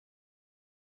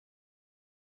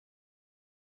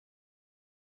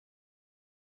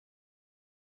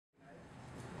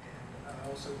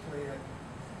also play at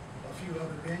a few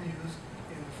other venues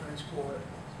in the French Quarter.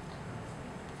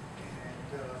 And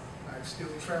I still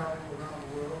travel around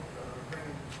the world,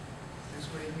 bringing this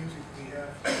great music we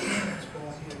have. It's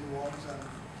born here in New Orleans. I'm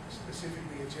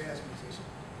specifically a jazz musician,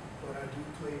 but I do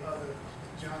play other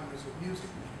genres of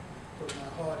music. But my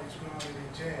heart is grounded in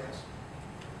jazz,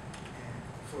 and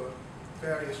for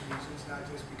various reasons, not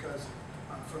just because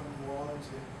I'm from New Orleans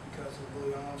and because of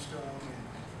Louis Armstrong and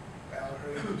Al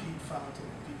Hurd and Pete Fountain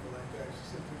and people like that,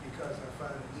 simply because I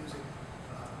find the music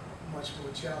much more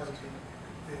challenging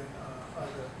than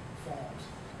other forms.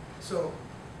 So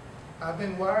I've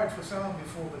been wired for sound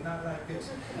before, but not like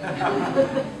this.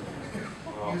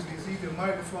 Usually it's either a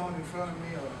microphone in front of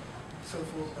me or so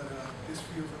forth, but this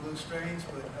feels a little strange,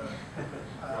 but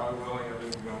God willing,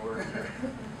 everything's going to work.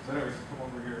 So anyways, come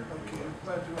over here. Okay,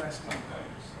 glad you asked me.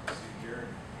 Here.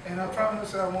 And I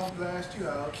promise I won't blast you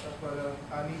out, but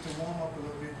I need to warm up a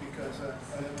little bit because I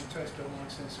haven't touched on one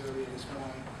since earlier this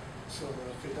morning. So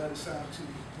if it doesn't sound too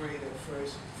great at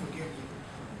first, forgive me.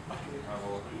 Okay. I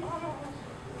will.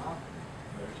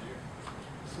 Thank you.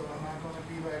 So am I going to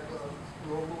be like a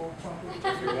robo trumpeter?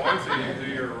 If you want to, you do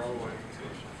your robo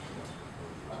imitation.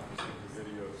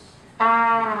 Videos.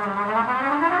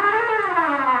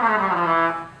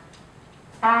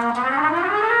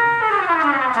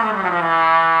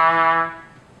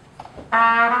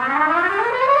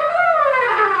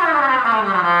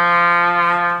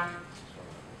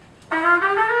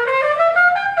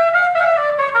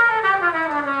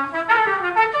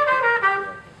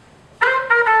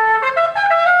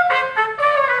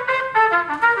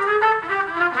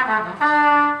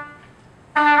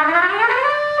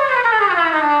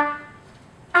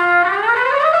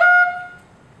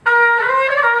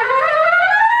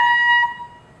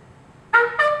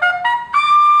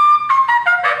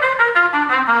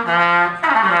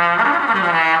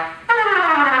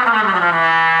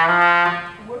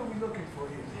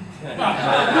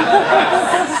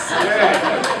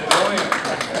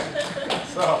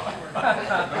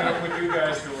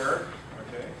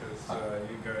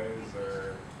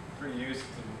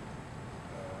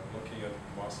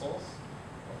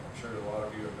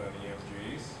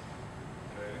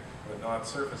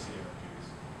 Surface EMGs.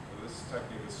 So this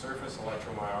technique is surface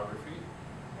electromyography.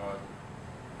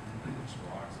 Just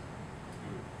relax.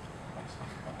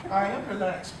 I am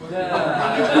relaxed, but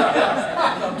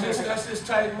that's just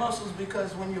tight muscles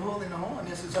because when you're holding the horn,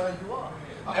 this is how you are.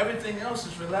 Everything else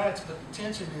is relaxed, but the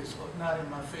tension is not in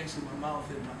my face, in my mouth,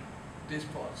 in this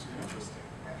part. So. Interesting.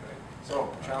 Okay.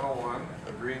 So channel 1,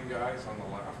 the green guys on the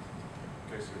left.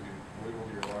 Okay, so you wiggle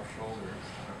your left shoulder.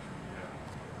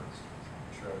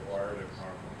 I wired it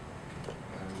properly.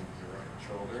 And your right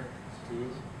shoulder,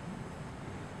 tooth,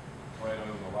 right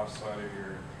on the left side of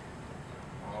your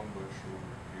arm, but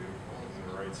shoulder, beautiful. And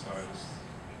the right side is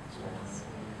swollen.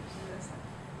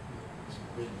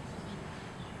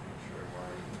 Sure,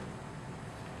 wired it.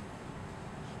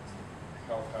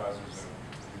 Health hazards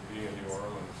and being in New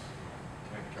Orleans,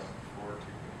 can't count before too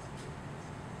good.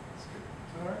 That's good.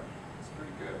 All right, that's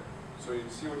pretty good. So you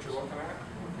see what you're looking at?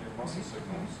 You're looking at muscle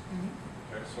signals.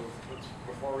 Okay, so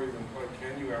before we even play,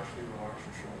 can you actually relax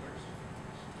your shoulders?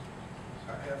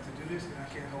 I have to do this and I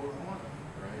can't hold on.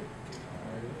 Right.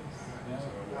 So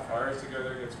what fires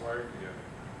together gets wired together.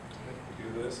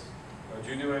 You do this. Do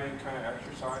you do any kind of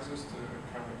exercises to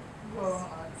kind of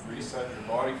reset your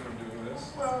body from doing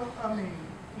this? Well, I mean,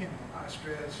 you know, I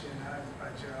stretch and I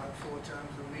jog 4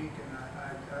 times a week and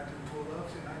I do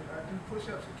pull-ups and I do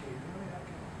push-ups occasionally. I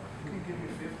can give you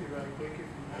 50 right quick if you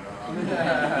want.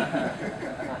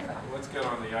 Let's get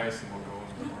on the ice and we'll go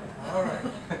in. All right.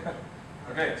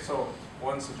 Okay, so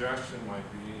one suggestion might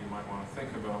be you might want to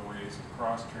think about ways of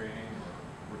cross-training or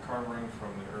recovering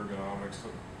from the ergonomics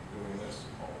of doing this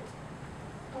all the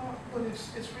time. But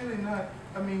it's really not.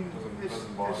 I mean,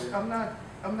 doesn't bother you?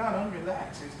 I'm not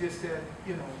unrelaxed. It's just that,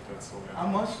 you know,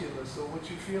 I'm muscular, so what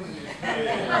you're feeling is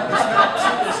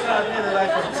it's not really like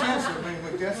a tensor thing,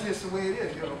 but that's just the way it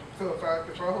is, you know. So if I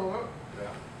hold up.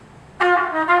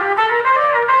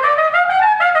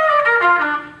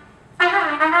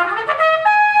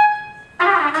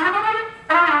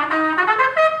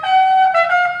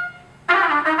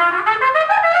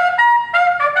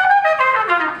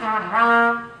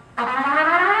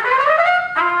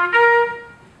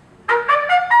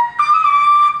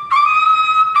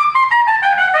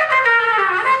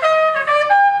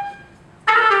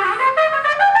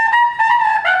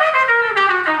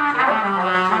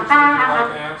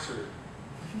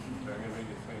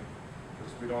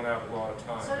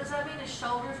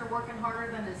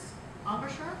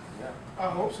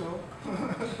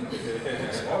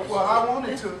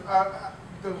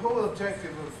 the whole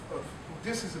objective of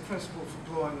this is the principle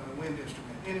for blowing on a wind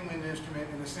instrument, any wind instrument,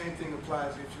 and the same thing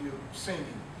applies if you're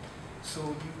singing. So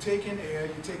you take in air,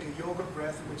 you take a yoga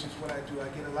breath, which is what I do. I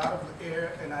get a lot of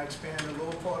air and I expand the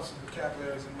lower parts of the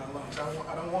capillaries in my lungs.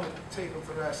 I don't want to take a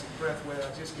thoracic breath where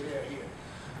I just get air here.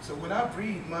 So when I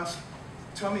breathe, my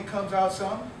tummy comes out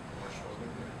some.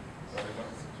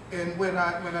 And when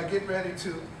I get ready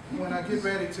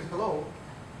to blow,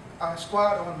 I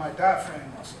squat on my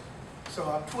diaphragm muscle. So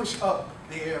I push up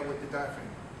the air with the diaphragm.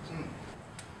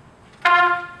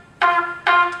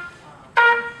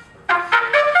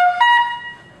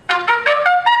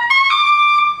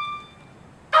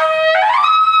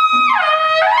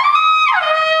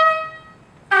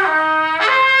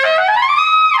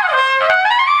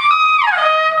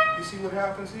 You see what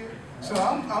happens here? So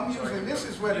I'm using, this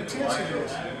is where the tension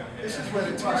is. This is where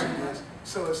the tension is.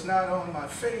 So it's not on my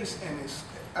face, and this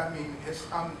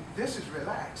is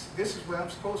relaxed. This is where I'm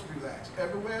supposed to relax.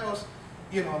 Everywhere else,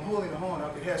 I'm holding the horn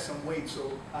up. It has some weight,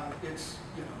 so it's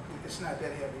not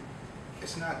that heavy.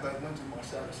 It's not like Wynton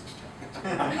Marsalis's trumpet.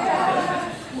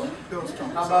 Those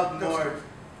trumpets. How about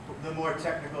the more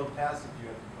technical passive you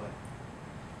have to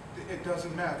play? It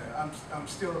doesn't matter. I'm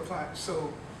still applying.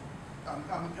 So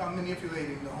I'm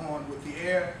manipulating the horn with the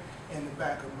air and the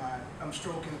back of I'm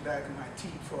stroking the back of my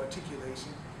teeth for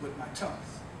articulation with my tongue.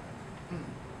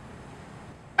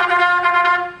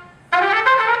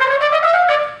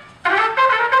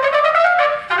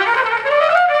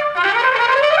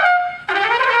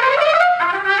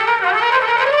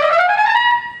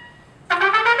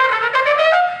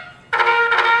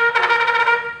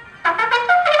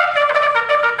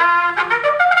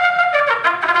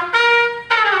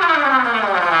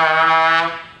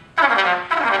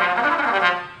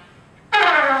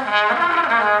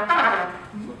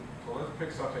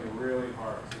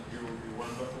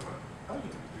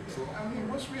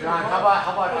 John, how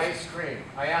about ice cream?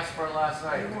 I asked for it last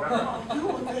night. Remember? You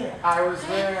were there. I was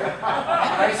there.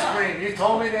 Ice cream. You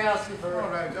told me to ask you for it. All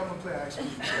right, I'm gonna play ice cream.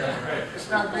 It's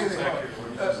not really hard.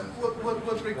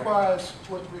 What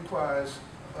requires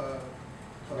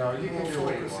No, you can more do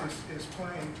what you focus want. is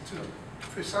playing to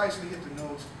precisely hit the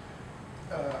notes.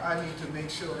 I need to make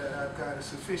sure that I've got a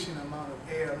sufficient amount of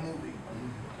air moving.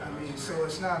 So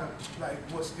it's not like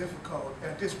what's difficult.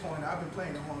 At this point, I've been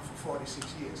playing the horn for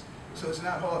 46 years. So it's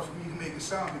not hard for me to make it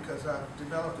sound because I've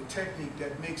developed a technique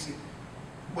that makes it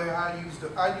where I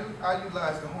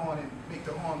utilize the horn and make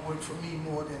the horn work for me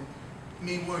more than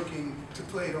me working to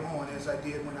play the horn as I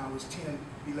did when I was 10,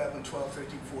 11, 12,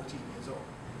 13, 14 years old.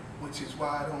 Which is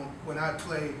why when I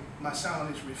play, my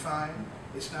sound is refined.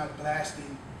 It's not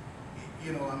blasting.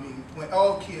 When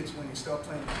all kids, when they start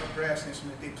playing a brass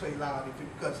instrument, they play loud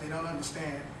because they don't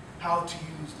understand how to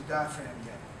use the diaphragm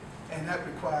yet. And that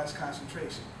requires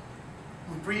concentration.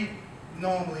 We breathe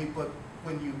normally, but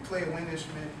when you play a wind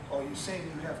instrument or you sing,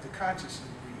 you have to consciously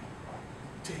breathe,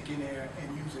 take in air,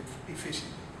 and use it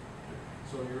efficiently.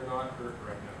 So you're not hurt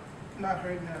right now? Not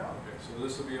hurting at all. Okay, so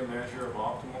this will be a measure of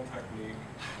optimal technique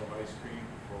of ice cream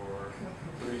for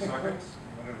 30 seconds.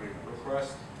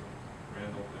 Request,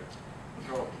 Randall Dick.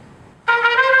 Go.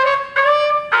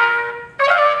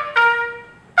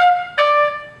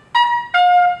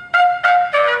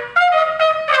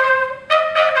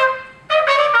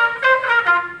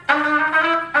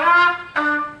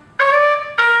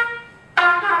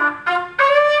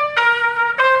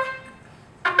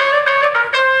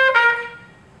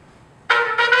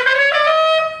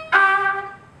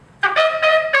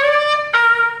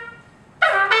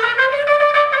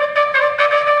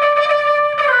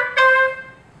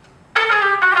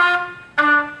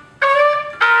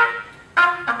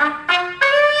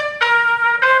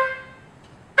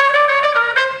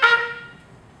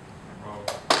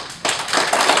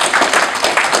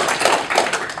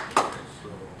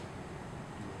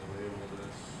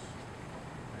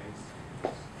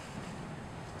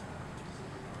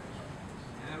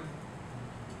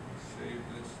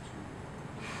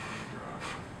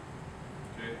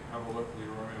 Have a look,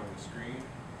 Leroy, on the screen.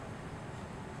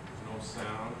 There's no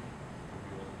sound. You'll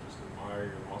be able to just admire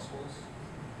your muscles.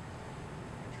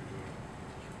 What you're doing.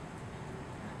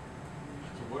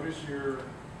 So what is your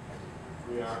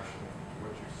reaction to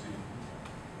what you see?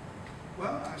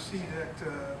 Well, I see that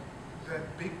that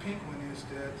big pink one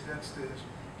that's the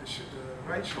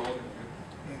right shoulder,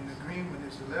 and the green one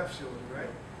is the left shoulder,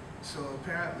 right? So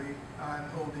apparently I'm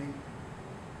holding,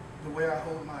 the way I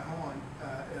hold my horn,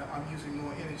 I'm using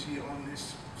more energy on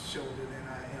this shoulder than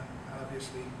I am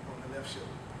obviously on the left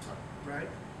shoulder, right?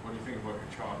 What do you think about your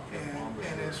chop?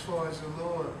 And as far as the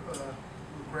lower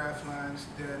graph lines,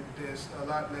 then there's a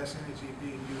lot less energy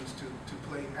being used to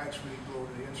actually blow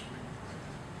the instrument,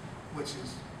 which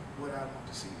is what I want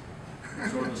to see.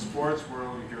 So in the sports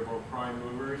world, you hear about prime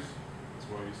movers. That's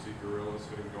why you see gorillas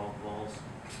hitting golf balls.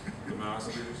 The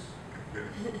Masters,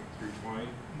 320.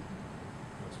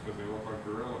 That's because they look like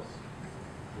gorillas.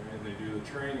 Okay? And they do the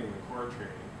training, the core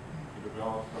training, to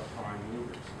develop the prime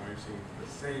movers. Now you're seeing the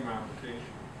same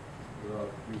application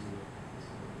without using the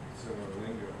similar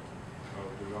lingo of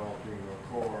developing the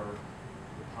core,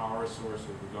 the power source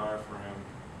of the diaphragm,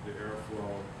 the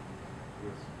airflow,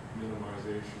 with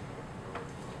minimization of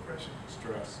Pressure.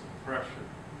 stress and pressure.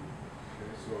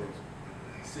 Okay, so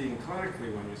seeing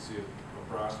clinically when you see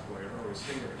a brass player or a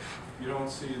singer, you don't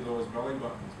see those belly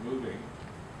buttons moving.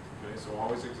 Okay, so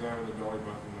always examine the belly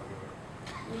button of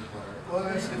a wind player. Well,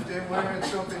 that's if they're wearing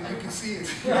something, you can see it.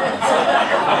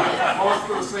 Most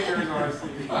of the singers I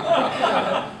see. You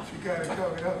got it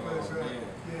covered up, Oh, but man.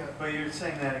 yeah. But you're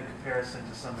saying that in comparison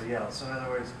to somebody else. So in other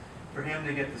words, for him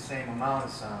to get the same amount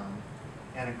of sound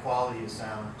and a quality of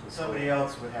sound, somebody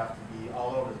else would have to be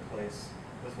all over the place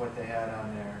with what they had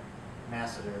on their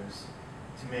masseters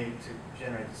to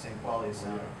generate the same quality of Oh,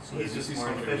 sound. yeah. So He's if you just see more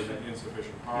somebody with efficient. an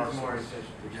insufficient power He's more source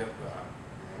efficient. to get that,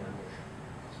 and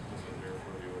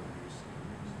therefore the overuse.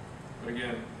 But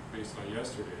again, based on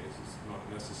yesterday's, it's not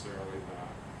necessarily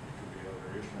that. It could be other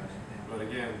issues. Right, yeah. But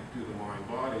again, do the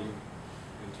mind-body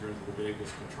in terms of the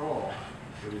vagus control,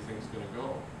 everything's going to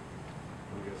go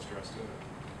when you get stressed in it.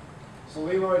 So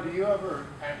Leroy, do you ever,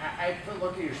 I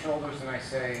look at your shoulders and I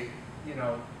say, you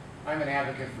know, I'm an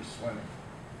advocate for swimming.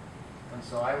 And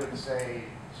so I would say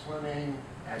swimming,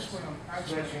 I swim.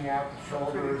 stretching out the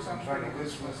shoulders I'm and trying to pretty good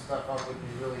loosen this swimmer. stuff up would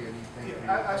be really a neat thing for you.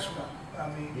 Yeah, I swim. I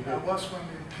mean, You I do? was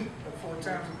swimming 4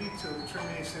 times a week till the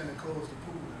training center closed the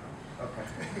pool now. Okay.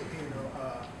 You know,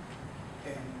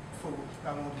 and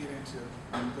I won't get into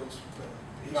those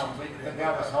issues. No, but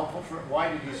that was helpful for,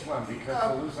 why did you swim? Because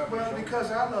to loosen up your Well, shoulders?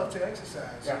 because I love to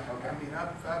exercise. Yeah, okay. I mean,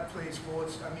 I've played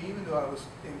sports. I mean, even though I was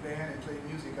in band and played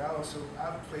music, I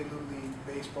played Little League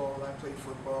baseball. I played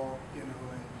football, you know,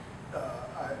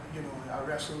 and I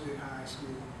wrestled in high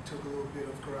school. Took a little bit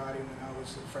of karate when I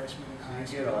was a freshman in high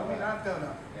So you school. did all I mean, that.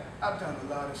 I've done a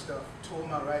lot of stuff. Tore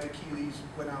my right Achilles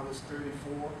when I was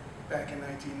 34 back in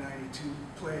 1992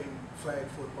 playing flag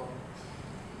football.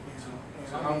 You know, and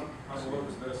So I how mean, low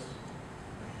is this?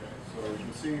 Okay, so you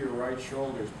can see your right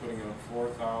shoulder is putting out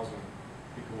 4,000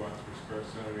 picowatts per square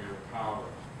centimeter of power.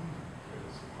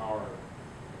 It's power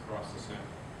across the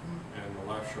center. And the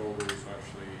left shoulder is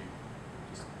actually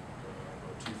just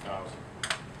about 2,000.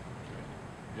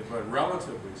 Okay. But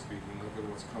relatively speaking, look at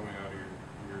what's coming out of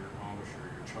your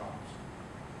embouchure, your chops.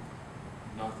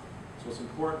 Nothing. So it's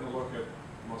important to look at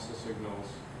muscle signals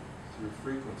through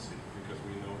frequency because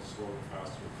we know it's slow and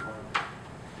fast to recover.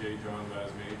 J. John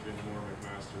Vasmage and Moore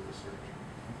McMaster research.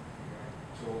 Okay.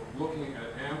 So looking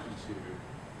at amplitude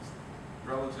is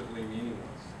relatively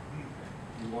meaningless.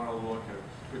 You want to look at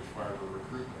twitch fiber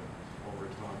recruitment over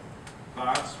time.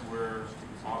 That's where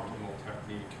optimal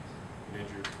technique in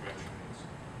injury prevention is.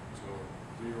 So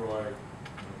Leroy,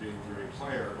 being a great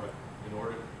player, but in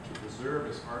order to preserve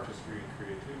his artistry and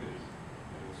creativity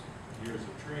and his years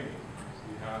of training,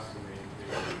 he has to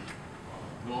maintain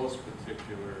those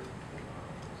particular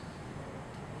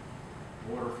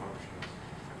motor functions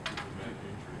to prevent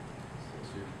injury.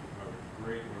 So you have a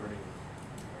great learning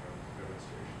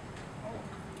demonstration.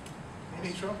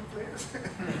 any trumpet players?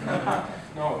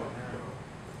 No.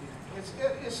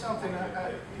 It's something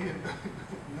I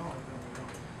no.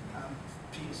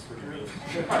 Peace. What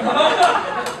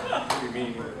do you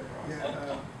mean?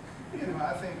 Yeah, you know,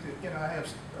 I think that, I have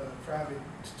private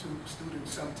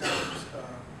students sometimes,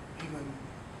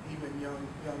 even young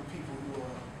people who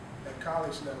are at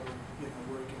college level,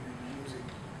 working in the music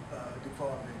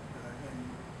department, and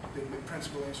the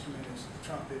principal instrument is the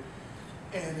trumpet.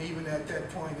 And even at that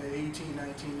point, at 18,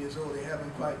 19 years old, they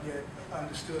haven't quite yet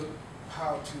understood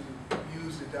how to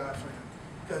use the diaphragm,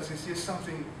 because it's just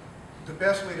something. The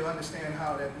best way to understand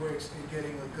how that works in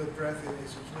getting a good breath in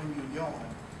is when you yawn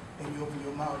and you open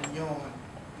your mouth and yawn.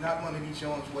 Not one of these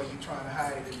yawns where you're trying to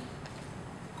hide and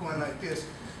going like this,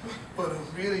 but a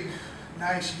really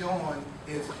nice yawn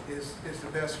is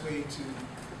the best way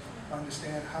to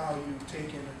understand how you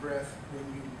take in the breath when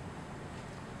you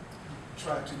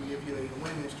try to manipulate a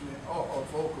wind instrument or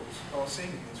vocals or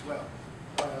singing as well.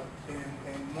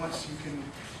 And once you can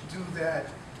do that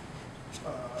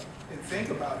and think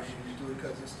about it when you do it,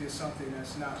 because it's just something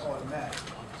that's not automatic.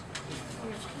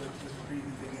 with the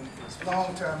breathing thing. And a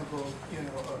long time ago, you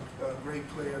know, a great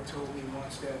player told me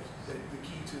once that the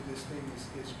key to this thing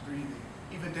is breathing.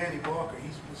 Even Danny Barker, he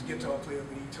was a guitar player,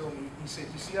 but he told me, he said,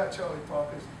 you see how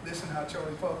listen how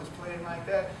Charlie Parker's playing like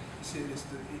that? He said, he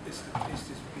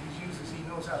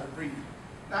knows how to breathe.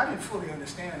 Now, I didn't fully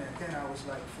understand that then. I was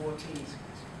like 14,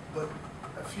 but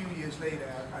a few years later,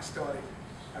 I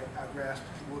grasped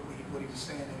what he was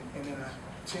saying, and then I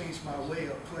changed my way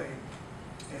of playing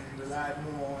and relied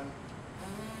more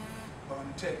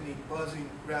on technique, buzzing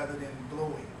rather than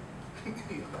blowing. You know,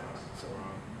 so,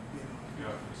 you know.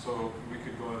 Yeah, so we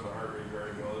could go into heart rate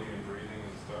variability and breathing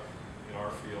and stuff in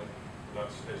our field.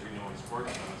 That's, as you know, in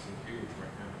sports medicine, huge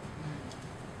right now,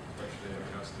 especially in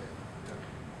Augusta.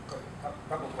 Yeah. A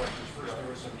couple questions. First, there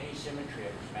was some asymmetry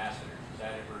at these masseters. Is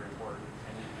that ever important?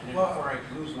 And then Well, before I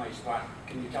lose my spot,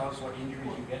 can you tell us what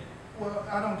injuries you get? Well,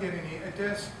 I don't get any.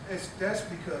 That's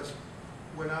because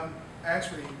when I'm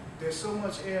actually, there's so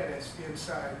much air that's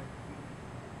inside.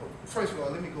 First of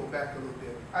all, let me go back a little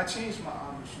bit. I changed my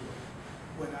embouchure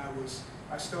when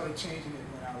I started changing it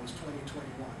when I was 20,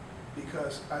 21,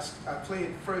 because I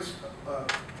played first,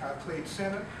 I played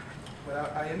center, but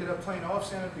I ended up playing off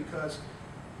center because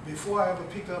before I ever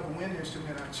picked up a wind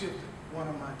instrument, I chipped one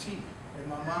of my teeth. And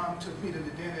my mom took me to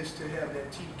the dentist to have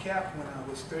that teeth capped when I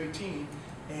was 13.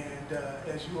 And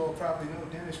as you all probably know,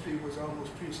 dentistry was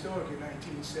almost prehistoric in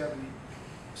 1970,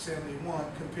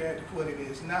 71 compared to what it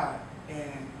is now.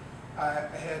 And I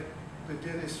had the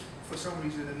dentist, for some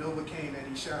reason, the Novocaine that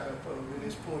he shot up in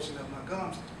this portion of my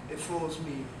gums, it froze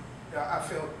me. I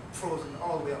felt frozen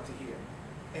all the way up to here.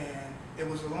 And it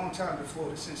was a long time before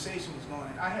the sensation was gone.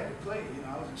 And I had to play, you know,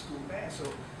 I was in school band.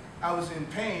 So I was in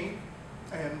pain,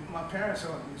 and my parents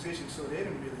aren't musicians, so they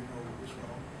didn't really know what was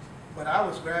wrong. But I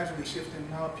was gradually shifting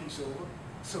my piece over.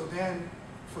 So then,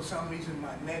 for some reason,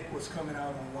 my neck was coming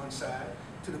out on one side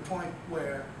to the point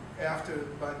where after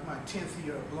about my 10th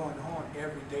year of blowing the horn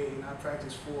every day, and I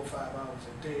practiced 4 or 5 hours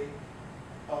a day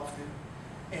often,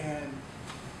 and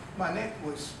my neck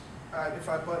was, if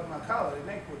I buttoned my collar, the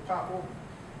neck would pop open.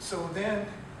 So then,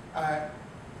 when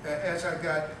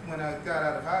I got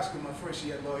out of high school, my first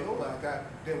year at Loyola,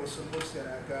 there were some books that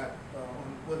I got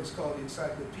on what is called the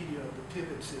Encyclopedia of the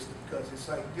Pivot System, because it's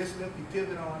like this lip you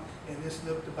pivot on, and this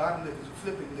lip, the bottom lip is a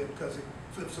flipping lip because it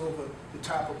flips over the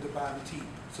top of the bottom teeth.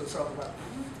 So it's all about,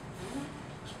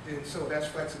 and so that's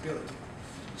flexibility.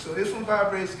 So this one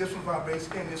vibrates,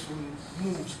 and this one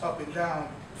moves up and down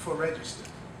for register.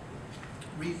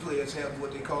 Reed players have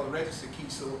what they call a register key,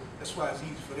 so that's why it's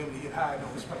easy for them to hit high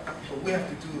notes. But we have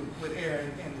to do it with air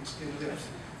and lips.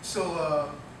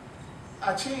 So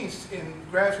I changed and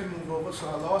gradually moved over, so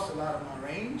I lost a lot of my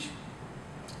range.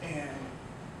 And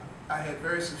I had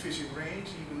very sufficient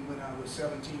range even when I was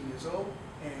 17 years old,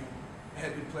 and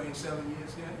had been playing 7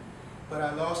 years then. But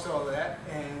I lost all of that,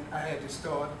 and I had to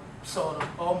start sort of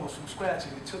almost from scratch,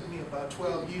 and it took me about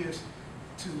 12 years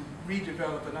to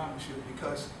redevelop an embouchure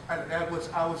because I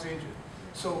was injured.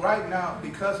 So right now,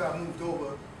 because I moved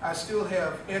over, I still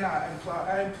have, and I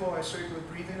employ circular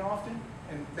breathing often,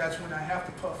 and that's when I have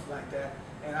to puff like that,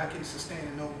 and I can sustain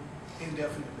a note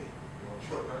indefinitely. You want to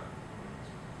show that?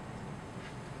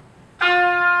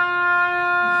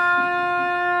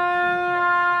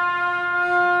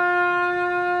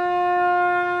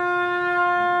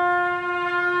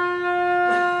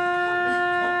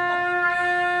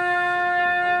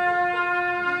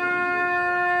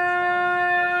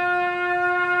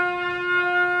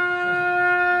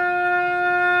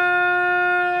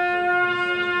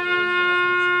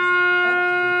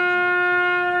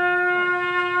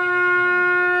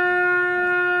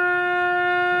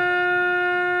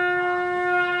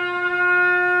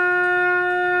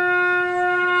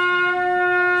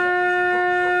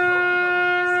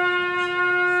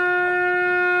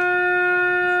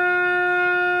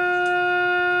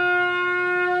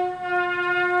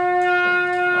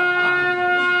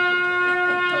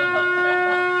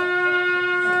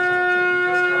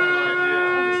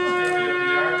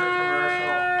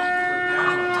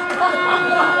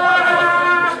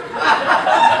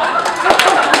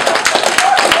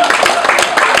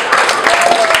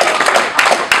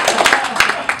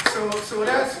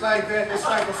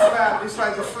 It's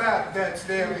like a flap that's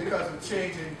there because of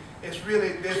changing. It's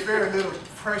really, there's very little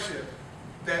pressure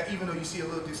that even though you see a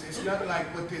little distance, it's nothing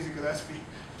like what Dizzy Gillespie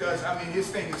does. I mean, his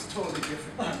thing is totally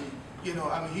different. I mean, you know,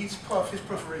 his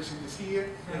perforation is here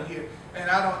and here. And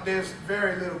there's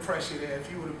very little pressure there. If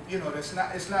you would, you know, it's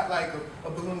not like a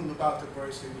balloon about to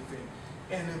burst or anything.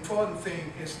 And the important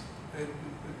thing is,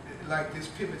 like this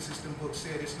pivot system book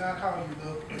said, it's not how you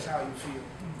look, it's how you feel.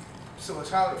 So it's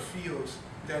how it feels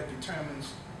that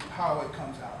determines how it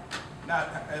comes out. Not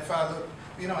if I look,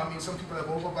 you know, I mean, some people have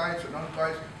overbites and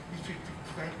underbites. These people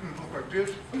look like this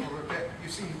or like that. You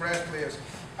see brass players,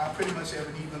 I pretty much have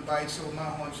an even bite, so my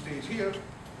horn stays here.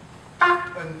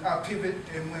 And I pivot,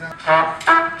 and when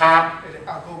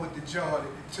I'll go with the jaw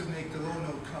to make the low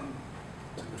note come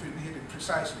to hit it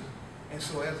precisely. And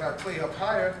so as I play up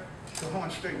higher, the horn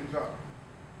straightens up.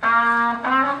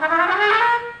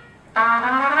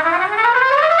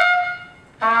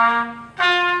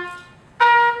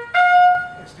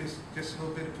 It's just a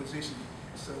little bit of positioning.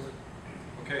 So.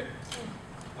 Okay.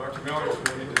 Dr. Miller,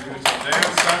 we need to do some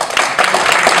dance.